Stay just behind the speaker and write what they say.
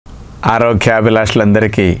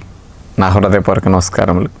ఆరోగ్యాభిలాషులందరికీ నా హృదయపూర్వక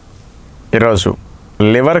నమస్కారములు. ఈరోజు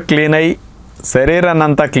లివర్ క్లీన్ అయ్యి శరీరాన్ని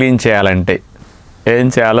అంతా క్లీన్ చేయాలంటే ఏం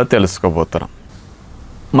చేయాలో తెలుసుకోబోతున్నాం.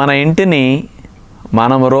 మన ఇంటిని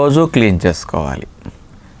మనం రోజు క్లీన్ చేసుకోవాలి.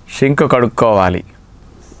 షింక్ కడుక్కోవాలి.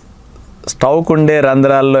 స్టవ్కు ఉండే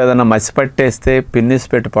రంధ్రాల్లో ఏదైనా మసి పట్టేస్తే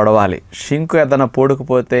పిన్నిస్ పెట్టి పొడవాలి. షింక్ ఏదైనా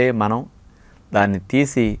పూడుకుపోతే మనం దాన్ని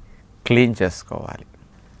తీసి క్లీన్ చేసుకోవాలి.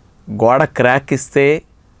 గోడ క్రాక్ ఇస్తే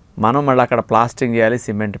మనం మళ్ళీ అక్కడ ప్లాస్టింగ్ చేయాలి,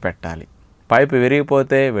 సిమెంట్ పెట్టాలి. పైపు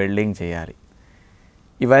విరిగిపోతే వెల్డింగ్ చేయాలి.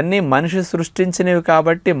 ఇవన్నీ మనిషి సృష్టించినవి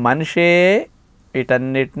కాబట్టి మనిషే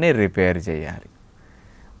వీటన్నిటిని రిపేర్ చేయాలి.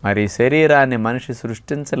 మరి శరీరాన్ని మనిషి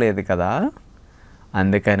సృష్టించలేదు కదా,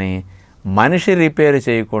 అందుకని మనిషి రిపేర్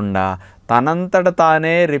చేయకుండా తనంతట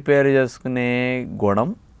తానే రిపేర్ చేసుకునే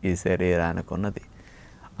గుణం ఈ శరీరానికి ఉన్నది.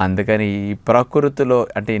 అందుకని ఈ ప్రకృతిలో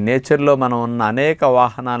అంటే ఈ నేచర్లో మనం ఉన్న అనేక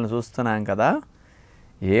వాహనాలను చూస్తున్నాం కదా,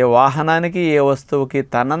 ఏ వాహనానికి ఏ వస్తువుకి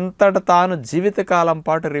తనంతట తాను జీవితకాలం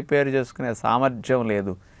పాటు రిపేర్ చేసుకునే సామర్థ్యం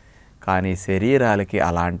లేదు. కానీ శరీరాలకి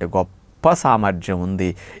అలాంటి గొప్ప సామర్థ్యం ఉంది.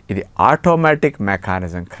 ఇది ఆటోమేటిక్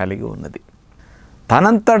మెకానిజం కలిగి ఉన్నది.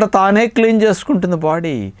 తనంతట తానే క్లీన్ చేసుకుంటుంది.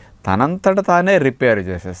 బాడీ తనంతట తానే రిపేర్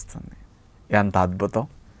చేసేస్తుంది. ఎంత అద్భుతం!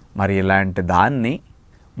 మరి ఇలాంటి దాన్ని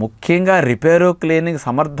ముఖ్యంగా రిపేరు క్లీనింగ్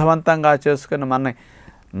సమర్థవంతంగా చేసుకుని మన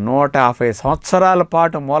 150 సంవత్సరాల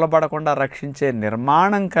పాటు మూలబడకుండా రక్షించే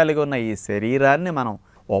నిర్మాణం కలిగి ఉన్న ఈ శరీరాన్ని మనం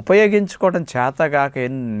ఉపయోగించుకోవడం చేతగాక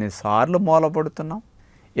ఎన్నిసార్లు మూలపడుతున్నాం,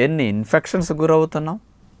 ఎన్ని ఇన్ఫెక్షన్స్ గురవుతున్నాం,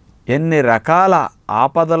 ఎన్ని రకాల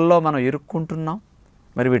ఆపదల్లో మనం ఇరుక్కుంటున్నాం.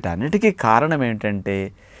 మరి వీటన్నిటికీ కారణం ఏంటంటే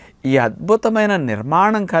ఈ అద్భుతమైన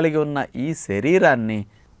నిర్మాణం కలిగి ఉన్న ఈ శరీరాన్ని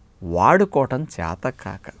వాడుకోవటం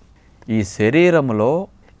చేతకాక. ఈ శరీరంలో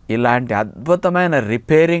ఇలాంటి అద్భుతమైన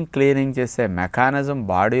రిపేరింగ్ క్లీనింగ్ చేసే మెకానిజం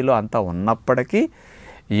బాడీలో అంతా ఉన్నప్పటికీ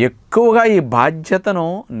ఎక్కువగా ఈ బాధ్యతను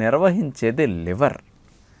నిర్వహించేది లివర్,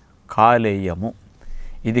 కాలేయము.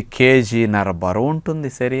 ఇది కేజీన్నర బరువు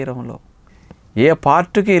ఉంటుంది శరీరంలో. ఏ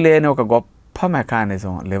పార్టుకి లేని ఒక గొప్ప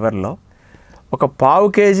మెకానిజం లివర్లో. ఒక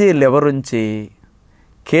 1/4 కేజీ లివర్ ఉంచి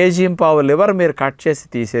 1.5 కేజీ లివర్ మీరు కట్ చేసి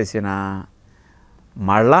తీసేసినా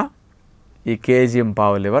మళ్ళా ఈ 1.5 కేజీ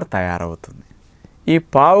లివర్ తయారవుతుంది. ఈ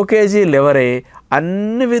 1/4 కేజీ లివరే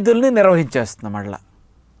అన్ని విధుల్ని నిర్వహించేస్తుంది. మళ్ళా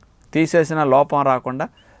తీసేసిన లోపం రాకుండా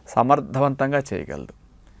సమర్థవంతంగా చేయగలదు.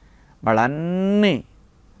 మళ్ళీ అన్నీ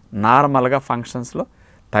నార్మల్గా ఫంక్షన్స్లో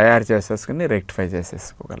తయారు చేసేసుకుని రెక్టిఫై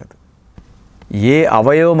చేసేసుకోగలదు. ఏ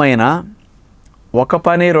అవయవమైనా ఒక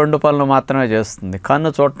పని 2 పనులు మాత్రమే చేస్తుంది.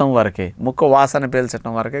 కన్ను చూడటం వరకే, ముక్కు వాసన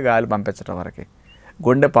పీల్చడం వరకే, గాలి పంపించడం వరకే,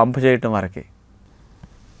 గుండె పంపు చేయటం వరకే,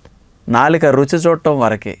 నాలుక రుచి చూడటం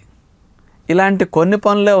వరకే. ఇలాంటి కొన్ని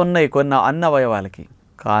పనులే ఉన్నాయి అన్ని అవయవాలకి.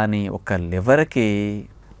 కానీ ఒక లివర్కి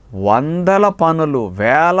 100 పనులు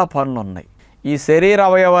 1000 పనులు ఉన్నాయి. ఈ శరీర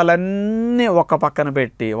అవయవాలన్నీ ఒక పక్కన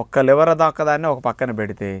పెట్టి ఒక్క లివర్ దాక్కదాన్ని ఒక పక్కన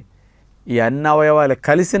పెడితే ఈ అన్ని అవయవాలు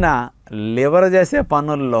కలిసిన లివర్ చేసే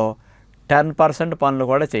పనుల్లో 10% పనులు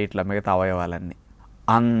కూడా చేయట్లేదు మిగతా అవయవాలన్నీ.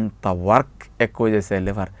 అంత వర్క్ ఎక్కువ చేసే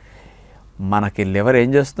లివర్. మనకి లివర్ ఏం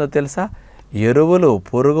చేస్తుందో తెలుసా? ఎరువులు,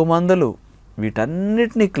 పురుగు మందులు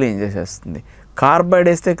వీటన్నిటినీ క్లీన్ చేసేస్తుంది. కార్బైడ్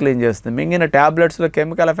వేస్తే క్లీన్ చేస్తుంది. మింగిన ట్యాబ్లెట్స్లో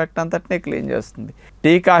కెమికల్ ఎఫెక్ట్ అంతటినీ క్లీన్ చేస్తుంది.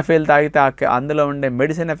 టీ కాఫీలు తాగితే అందులో ఉండే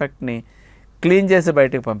మెడిసిన్ ఎఫెక్ట్ని క్లీన్ చేసి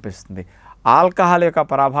బయటకు పంపిస్తుంది. ఆల్కహాల్ యొక్క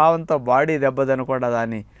ప్రభావంతో బాడీ దెబ్బతిని కూడా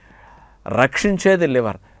దాన్ని రక్షించేది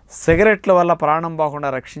లివర్. సిగరెట్ల వల్ల ప్రాణం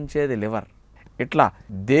పోకుండా రక్షించేది లివర్. ఇట్లా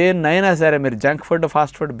దేన్నైనా సరే మీరు junk food,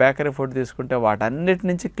 fast food, bakery food తీసుకుంటే వాటన్నిటి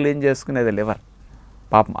నుంచి క్లీన్ చేసుకునేది లివర్.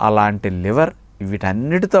 పాపం అలాంటి లివర్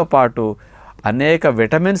వీటన్నిటితో పాటు అనేక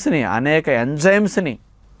విటమిన్స్ని, అనేక ఎంజైమ్స్ని,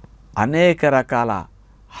 అనేక రకాల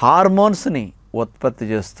హార్మోన్స్ని ఉత్పత్తి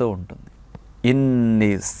చేస్తూ ఉంటుంది. ఇన్ని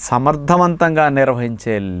సమర్థవంతంగా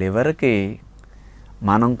నిర్వహించే లివర్కి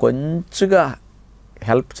మనం కొంచెంగా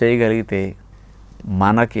హెల్ప్ చేయగలిగితే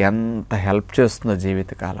మనకి ఎంత హెల్ప్ చేస్తుందో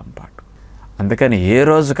జీవితకాలం పాటు. అందుకని ఏ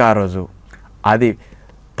రోజుకి ఆ రోజు అది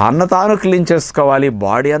తను తాను క్లీన్ చేసుకోవాలి.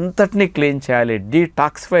 బాడీ అంతటినీ క్లీన్ చేయాలి.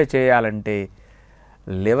 డీటాక్సిఫై చేయాలంటే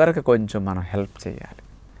లివర్కి కొంచెం మనం హెల్ప్ చేయాలి.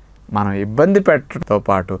 మనం ఇబ్బంది పెట్టడంతో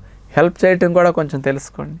పాటు హెల్ప్ చేయటం కూడా కొంచెం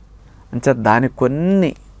తెలుసుకోండి. అంటే దానికి కొన్ని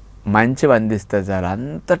మంచివి అందిస్తే చాలు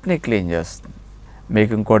అంతటినీ క్లీన్ చేస్తుంది.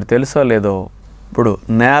 మీకు ఇంకోటి తెలుసో లేదో, ఇప్పుడు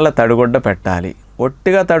నేల తడిగుడ్డ పెట్టాలి.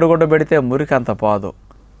 ఒట్టిగా తడిగుడ్డ పెడితే మురికి అంత పోదు.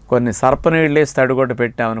 కొన్ని సర్పనీళ్ళు వేసి తడిగుడ్డ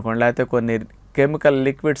పెట్టామనుకోండి, లేకపోతే కొన్ని కెమికల్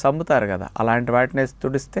లిక్విడ్స్ అమ్ముతారు కదా, అలాంటి వాటిని వేసి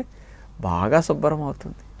తుడిస్తే బాగా శుభ్రం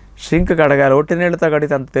అవుతుంది. షింక్ కడగాలి, ఒట్టి నీళ్ళతో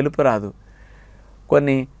కడిగితే అంత తెలుపు రాదు.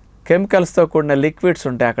 కొన్ని కెమికల్స్తో కూడిన లిక్విడ్స్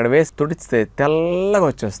ఉంటాయి, అక్కడ వేసి తుడిస్తే తెల్లగా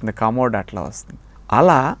వచ్చేస్తుంది, కమోడ్ అట్లా వస్తుంది.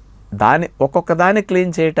 అలా ఒక్కొక్క దాన్ని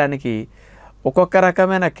క్లీన్ చేయటానికి ఒక్కొక్క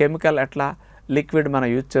రకమైన కెమికల్ అట్లా లిక్విడ్ మనం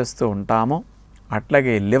యూజ్ చేస్తూ ఉంటామో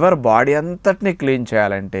అట్లాగే లివర్ బాడీ అంతటినీ క్లీన్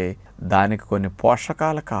చేయాలంటే దానికి కొన్ని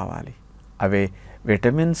పోషకాలు కావాలి. అవే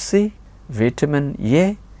vitamin C, vitamin A,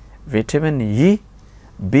 vitamin E,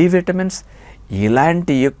 B vitamins,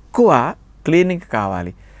 ఇలాంటి ఎక్కువ క్లీనింగ్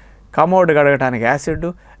కావాలి. కమోడ్ కడగటానికి యాసిడ్,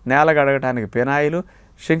 నేల కడగటానికి ఫినాయిల్,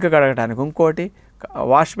 షింక్ కడగటానికి ఇంకోటి,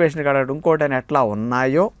 వాష్ బేసిన్ కడగటం ఇంకోటి అని ఎట్లా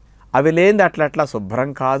ఉన్నాయో అవి లేనిది అట్లా శుభ్రం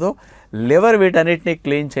కాదో లివర్ వీటన్నిటిని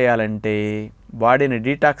క్లీన్ చేయాలంటే, బాడీని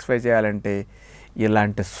డీటాక్సిఫై చేయాలంటే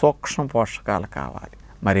ఇలాంటి సూక్ష్మ పోషకాలు కావాలి.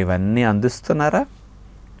 మరి ఇవన్నీ అందిస్తున్నారా,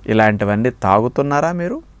 ఇలాంటివన్నీ తాగుతున్నారా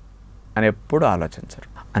మీరు అని ఎప్పుడు ఆలోచించరు.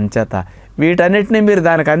 అంచేత వీటన్నిటిని మీరు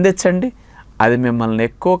దానికి అందించండి, అది మిమ్మల్ని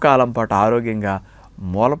ఎక్కువ కాలం పాటు ఆరోగ్యంగా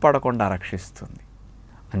మూలపడకుండా రక్షిస్తుంది.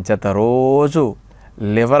 అంచేత రోజు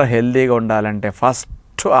లివర్ హెల్దీగా ఉండాలంటే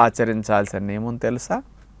ఫస్ట్ ఆచరించాల్సిన నియమం తెలుసా?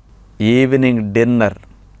 ఈవినింగ్ డిన్నర్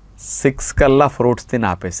 6 కల్లా ఫ్రూట్స్ తిని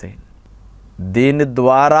ఆపేసేయండి. దీని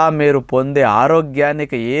ద్వారా మీరు పొందే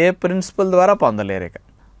ఆరోగ్యానికి ఏ ప్రిన్సిపల్ ద్వారా పొందలేరు. ఇక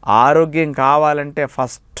ఆరోగ్యం కావాలంటే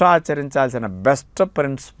first ఆచరించాల్సిన best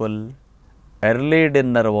principal early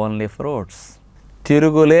dinner only fruits.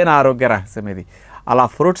 తిరుగులేని ఆరోగ్య రహస్యం ఇది. అలా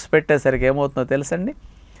ఫ్రూట్స్ పెట్టేసరికి ఏమవుతుందో తెలుసండి,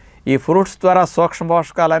 ఈ ఫ్రూట్స్ ద్వారా సూక్ష్మ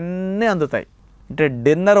పోషకాలన్నీ అందుతాయి. అంటే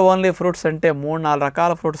డిన్నర్ ఓన్లీ ఫ్రూట్స్ అంటే 3-4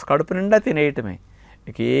 రకాల ఫ్రూట్స్ కడుపు నిండా తినేయటమే.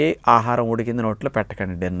 ఇక ఏ ఆహారం ఉడికింది నోట్లో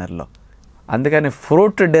పెట్టకండి డిన్నర్లో. అందుకని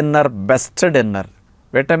fruit dinner best dinner.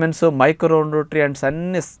 Vitamins, micro nutrients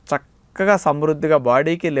అన్నీ చక్కగా సమృద్ధిగా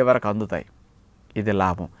బాడీకి లివర్కి అందుతాయి. ఇది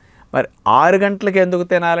లాభం. మరి 6 గంటలకి ఎందుకు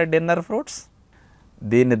తినాలి డిన్నర్ ఫ్రూట్స్?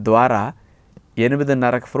 దీని ద్వారా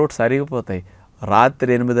 8:30కి ఫ్రూట్స్ అరిగిపోతాయి.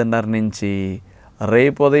 రాత్రి 8:30 నుంచి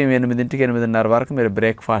రేపు ఉదయం 8ంటికి 8:30 వరకు మీరు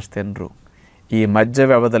బ్రేక్ఫాస్ట్ తినరు. ఈ మధ్య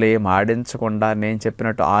వ్యవధిలో ఏం ఆడించకుండా నేను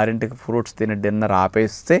చెప్పినట్టు 6ంటికి ఫ్రూట్స్ తిని డిన్నర్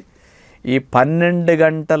ఆపేస్తే ఈ 12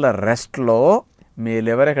 గంటల రెస్ట్లో మీ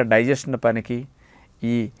లివర్ యొక్క డైజెషన్ పనికి,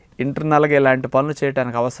 ఈ ఇంటర్నల్గా ఇలాంటి పనులు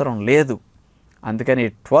చేయడానికి అవసరం లేదు. అందుకని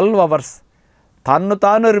 12 అవర్స్ తన్ను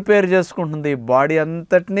తాను రిపేర్ చేసుకుంటుంది, బాడీ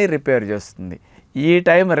అంతటినీ రిపేర్ చేస్తుంది. ఈ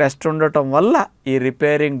టైం రెస్ట్ ఉండటం వల్ల ఈ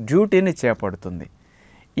రిపేరింగ్ డ్యూటీని చేపడుతుంది.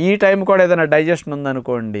 ఈ టైం కూడా ఏదైనా డైజెషన్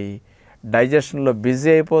ఉందనుకోండి, డైజెషన్లో బిజీ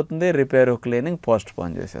అయిపోతుంది, రిపేర్ క్లీనింగ్ పోస్ట్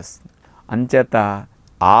పోన్ చేసేస్తుంది. అంచేత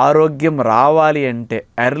ఆరోగ్యం రావాలి అంటే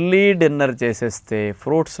ఎర్లీ డిన్నర్ చేసేస్తే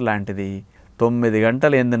ఫ్రూట్స్ లాంటిది 9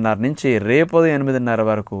 గంటలు 8:30 నుంచి రేపు 8:30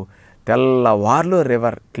 వరకు తెల్లవార్లు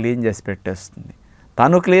రివర్ క్లీన్ చేసి పెట్టేస్తుంది.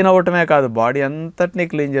 తను క్లీన్ అవ్వటమే కాదు, బాడీ అంతటినీ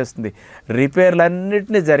క్లీన్ చేస్తుంది,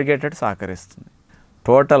 రిపేర్లన్నింటినీ జరిగేటట్టు సహకరిస్తుంది.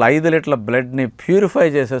 టోటల్ 5 లీటర్ల బ్లడ్ని ప్యూరిఫై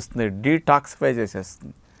చేసేస్తుంది, డీటాక్సిఫై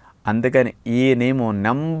చేసేస్తుంది. అందుకని ఈ నియమం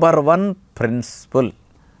నెంబర్ 1 ప్రిన్సిపల్.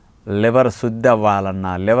 లివర్ శుద్ధి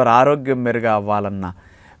అవ్వాలన్నా, లివర్ ఆరోగ్యం మెరుగా అవ్వాలన్నా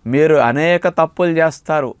మీరు అనేక తప్పులు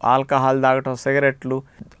చేస్తారు. ఆల్కహాల్ తాగటం, సిగరెట్లు,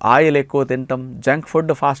 ఆయిల్ ఎక్కువ తినటం, జంక్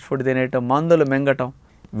ఫుడ్, ఫాస్ట్ ఫుడ్ తినేయటం, మందులు మింగటం,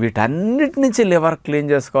 వీటన్నిటి నుంచి లివర్ క్లీన్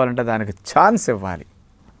చేసుకోవాలంటే దానికి ఛాన్స్ ఇవ్వాలి.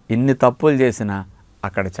 ఇన్ని తప్పులు చేసినా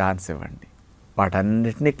అక్కడ ఛాన్స్ ఇవ్వండి.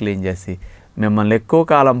 వాటన్నిటినీ క్లీన్ చేసి మిమ్మల్ని ఎక్కువ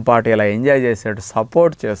కాలం పాటు ఇలా ఎంజాయ్ చేసేట్టు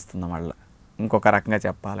సపోర్ట్ చేస్తుంది. మళ్ళీ ఇంకొక రకంగా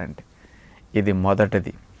చెప్పాలంటే ఇది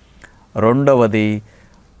మొదటిది. రెండవది,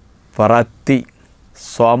 ప్రతి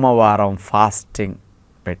సోమవారం ఫాస్టింగ్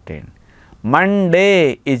పెట్టేయండి. Monday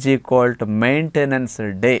is equal to maintenance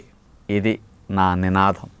day. ఇది నా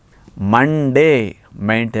నినాదం, మండే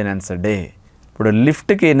మెయింటెనెన్స్ డే. ఇప్పుడు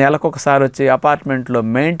లిఫ్ట్కి నెలకొకసారి వచ్చి అపార్ట్మెంట్లో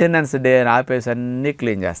మెయింటెనెన్స్ డే అని ఆపేసి అన్నీ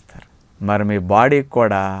క్లీన్ చేస్తారు. మరి మీ బాడీకి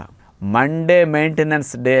కూడా మండే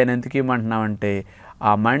మెయింటెనెన్స్ డే అని ఎందుకు ఇవ్వమంటున్నామంటే,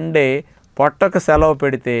 ఆ మండే పొట్టకు సెలవు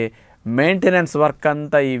పెడితే మెయింటెనెన్స్ వర్క్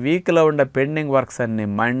అంతా, ఈ వీక్లో ఉండే పెండింగ్ వర్క్స్ అన్నీ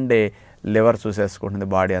మండే లివర్ చూసేసుకుంటుంది,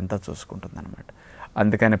 బాడీ అంతా చూసుకుంటుంది అనమాట.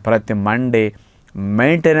 అందుకని ప్రతి మండే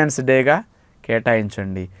మెయింటెనెన్స్ డేగా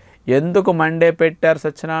కేటాయించండి. ఎందుకు మండే పెట్టారు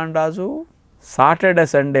సత్యనారాయణ రాజు? సాటర్డే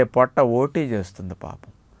సండే పొట్ట ఓటీ చేస్తుంది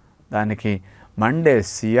పాపం, దానికి మండే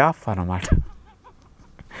సియాఫ్ అన్నమాట.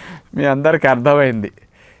 మీ అందరికీ అర్థమైంది.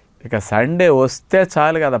 ఇక సండే వస్తే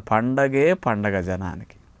చాలు కదా, పండగే పండగ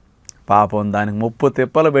జనానికి. పాపం దానికి 30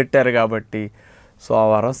 తిప్పలు పెట్టారు కాబట్టి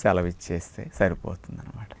సోమవారం సెలవు ఇచ్చేస్తే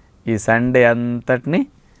సరిపోతుందన్నమాట. ఈ సండే అంతటిని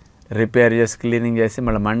రిపేర్ చేసి క్లీనింగ్ చేసి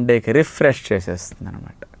మళ్ళీ మండేకి రిఫ్రెష్ చేసేస్తుంది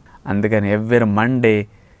అనమాట. అందుకని ఎవ్రీ మండే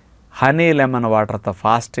హనీ లెమన్ వాటర్తో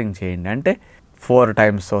ఫాస్టింగ్ చేయండి. అంటే 4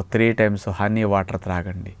 times 3 times హనీ వాటర్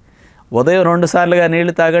త్రాగండి. ఉదయం 2 సార్లుగా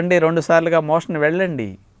నీళ్లు తాగండి, 2 సార్లుగా మోషన్ వెళ్ళండి,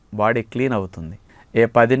 బాడీ క్లీన్ అవుతుంది.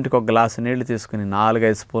 10ంటికి ఒక గ్లాసు నీళ్లు తీసుకుని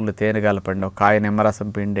 4-5 స్పూన్లు తేనె కలపండి, ఒక కాయ నిమ్మరసం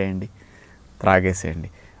పిండేయండి, త్రాగేసేయండి.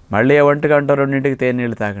 మళ్ళీ 1 గంట 2ంటికి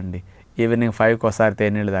తేనీళ్ళు తాగండి, ఈవినింగ్ 5కి ఒకసారి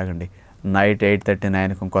తేనీళ్ళు తాగండి, నైట్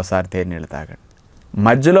 8:39కి ఇంకోసారి తేనీళ్ళు తాగండి.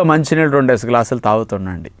 మధ్యలో మంచినీళ్ళు 2 గ్లాసులు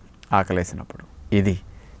తాగుతుండండి ఆకలేసినప్పుడు. ఇది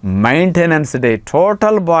మెయింటెనెన్స్ డే.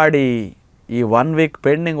 టోటల్ బాడీ ఈ 1 వీక్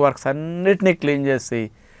పెండింగ్ వర్క్స్ అన్నిటినీ క్లీన్ చేసి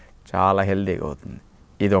చాలా హెల్తీగా అవుతుంది.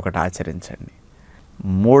 ఇది ఒకటి ఆచరించండి.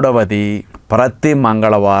 మూడవది, ప్రతి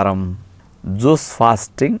మంగళవారం juice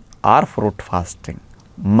fasting or fruit fasting.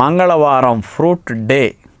 మంగళవారం fruit day,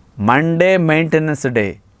 Monday maintenance day,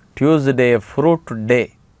 Tuesday fruit day.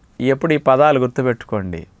 ఎప్పుడు ఈ పదాలు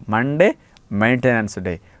గుర్తుపెట్టుకోండి. Monday maintenance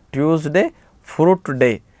day, Tuesday fruit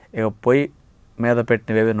day. ఇక పొయ్యి మీద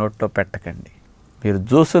పెట్టినవేవి నోట్లో పెట్టకండి. మీరు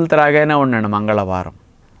జ్యూసులు త్రాగైనా ఉండండి. మంగళవారం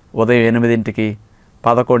ఉదయం 8ంటికి,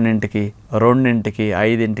 11ంటికి, 2ంటికి,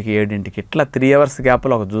 5ంటికి, 7ంటికి ఇట్లా 3 అవర్స్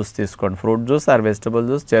గ్యాప్లో ఒక జ్యూస్ తీసుకోండి. Fruit juice are vegetable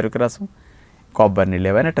juice, చెరుకు రసం, కొబ్బరి నీళ్ళు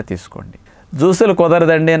ఏవైనా ఇట్లా తీసుకోండి. జ్యూసులు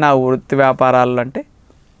కుదరదండి నా వృత్తి వ్యాపారాలు అంటే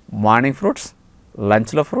మార్నింగ్ ఫ్రూట్స్,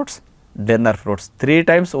 లంచ్లో fruits, dinner fruits, 3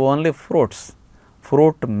 times only fruits.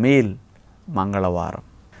 Fruit meal మంగళవారం.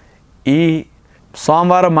 ఈ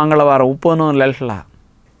సోమవారం మంగళవారం ఉప్పు నూనె వెళ్ళటల్లా,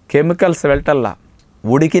 కెమికల్స్ వెళ్ళటల్లా,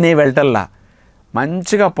 ఉడికినవి వెళ్ళటల్లా,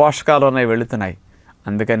 మంచిగా పోషకాలు ఉన్నాయి వెళుతున్నాయి.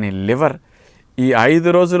 అందుకని లివర్ ఈ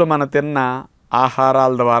 5 రోజులు మనం తిన్న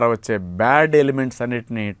ఆహారాల ద్వారా వచ్చే బ్యాడ్ ఎలిమెంట్స్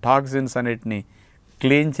అన్నిటినీ, టాక్సిన్స్ అన్నిటినీ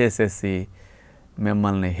క్లీన్ చేసేసి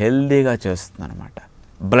మిమ్మల్ని హెల్దీగా చేస్తుంది అనమాట.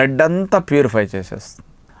 బ్లడ్ అంతా ప్యూరిఫై చేసేస్తుంది.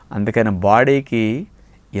 అందుకని బాడీకి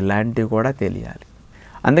ఇలాంటివి కూడా తెలియాలి.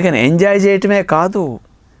 అందుకని ఎంజాయ్ చేయటమే కాదు,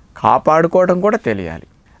 కాపాడుకోవడం కూడా తెలియాలి,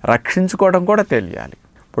 రక్షించుకోవడం కూడా తెలియాలి.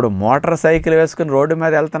 ఇప్పుడు మోటార్ సైకిల్ వేసుకుని రోడ్డు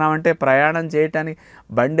మీద వెళ్తున్నామంటే ప్రయాణం చేయటానికి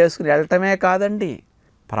బండి వేసుకుని వెళ్ళటమే కాదండి,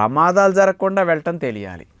 ప్రమాదాలు జరగకుండా వెళ్ళటం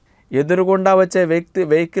తెలియాలి. ఎదురుగుండా వచ్చే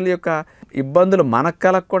వెహికల్ యొక్క ఇబ్బందులు మనకు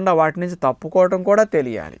కలగకుండా వాటి నుంచి తప్పుకోవడం కూడా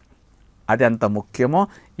తెలియాలి. అది ఎంత ముఖ్యమో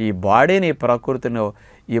ఈ బాడీని, ప్రకృతిని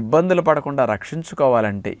ఇబ్బందులు పడకుండా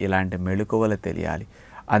రక్షించుకోవాలంటే ఇలాంటి మెళకువలు తెలియాలి.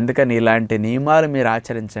 అందుకని ఇలాంటి నియమాలు మీరు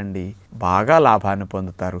ఆచరించండి, బాగా లాభాన్ని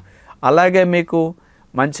పొందుతారు. అలాగే మీకు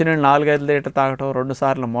మంచినీళ్ళు 4-5 లీటర్ తాగటం, 2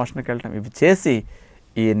 సార్లు మోషన్కి వెళ్ళటం, ఇవి చేసి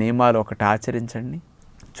ఈ నియమాలు ఒకటి ఆచరించండి,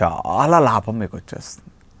 చాలా లాభం మీకు వచ్చేస్తుంది.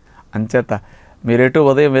 అంచేత మీరు ఎటు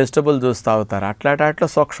ఉదయం వెజిటబుల్ జ్యూస్ తాగుతారు, అట్లా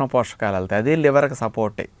సూక్ష్మ పోషకాలు వెళ్తాయి. అది లివర్కి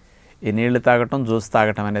సపోర్టే. ఈ నీళ్లు తాగటం, జ్యూస్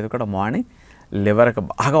తాగటం అనేది కూడా మార్నింగ్ లివర్కి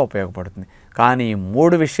బాగా ఉపయోగపడుతుంది. కానీ ఈ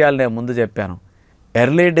 3 విషయాలు నేను ముందు చెప్పాను.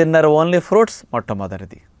 ఎర్లీ డిన్నర్ ఓన్లీ ఫ్రూట్స్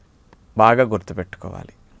మొట్టమొదటిది, బాగా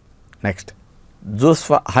గుర్తుపెట్టుకోవాలి. నెక్స్ట్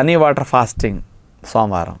హనీ వాటర్ ఫాస్టింగ్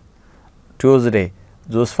సోమవారం, Tuesday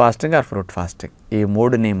juice fasting or fruit fasting. ఈ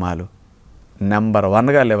 3 నియమాలు నెంబర్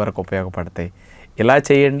 1గా లివర్కి ఉపయోగపడతాయి. ఇలా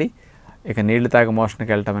చేయండి. ఇక నీళ్లు తాగి మోషన్కి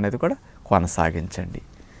వెళ్ళటం అనేది కూడా కొనసాగించండి.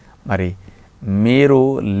 మరి మీరు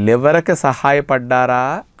లివర్కి సహాయపడ్డారా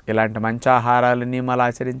ఇలాంటి మంచి ఆహారాలు నియమాలు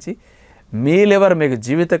ఆచరించి? మీ లివర్ మీకు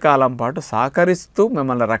జీవితకాలం పాటు సహకరిస్తూ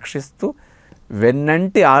మిమ్మల్ని రక్షిస్తూ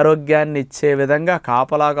వెన్నంటి ఆరోగ్యాన్ని ఇచ్చే విధంగా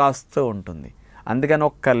కాపలా కాస్తూ ఉంటుంది. అందుకని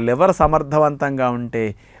ఒక్క లివర్ సమర్థవంతంగా ఉంటే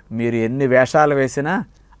మీరు ఎన్ని వేషాలు వేసినా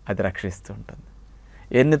అది రక్షిస్తూ ఉంటుంది.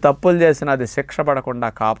 ఎన్ని తప్పులు చేసినా అది శిక్ష పడకుండా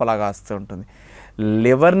కాపలా కాస్తూ ఉంటుంది.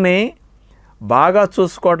 లివర్ని బాగా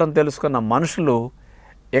చూసుకోవడం తెలుసుకున్న మనుషులు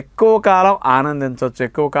ఎక్కువ కాలం ఆనందించవచ్చు,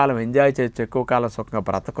 ఎక్కువ కాలం ఎంజాయ్ చేయొచ్చు, ఎక్కువ కాలం సుఖంగా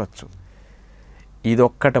బ్రతకొచ్చు.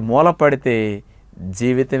 ఇదొక్కటి మూలపడితే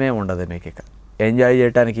జీవితమే ఉండదు. మీకు ఇక ఎంజాయ్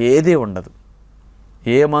చేయడానికి ఏదీ ఉండదు.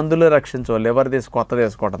 ఏ మందులు రక్షించో, లివర్ కొత్త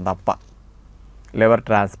తీసుకోవడం తప్ప, లివర్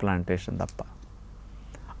ట్రాన్స్ప్లాంటేషన్ తప్ప.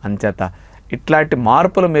 అంచేత ఇట్లాంటి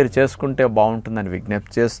మార్పులు మీరు చేసుకుంటే బాగుంటుందని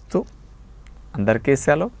విజ్ఞప్తి చేస్తూ అందరికీ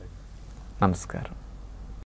సెలవు. నమస్కారం.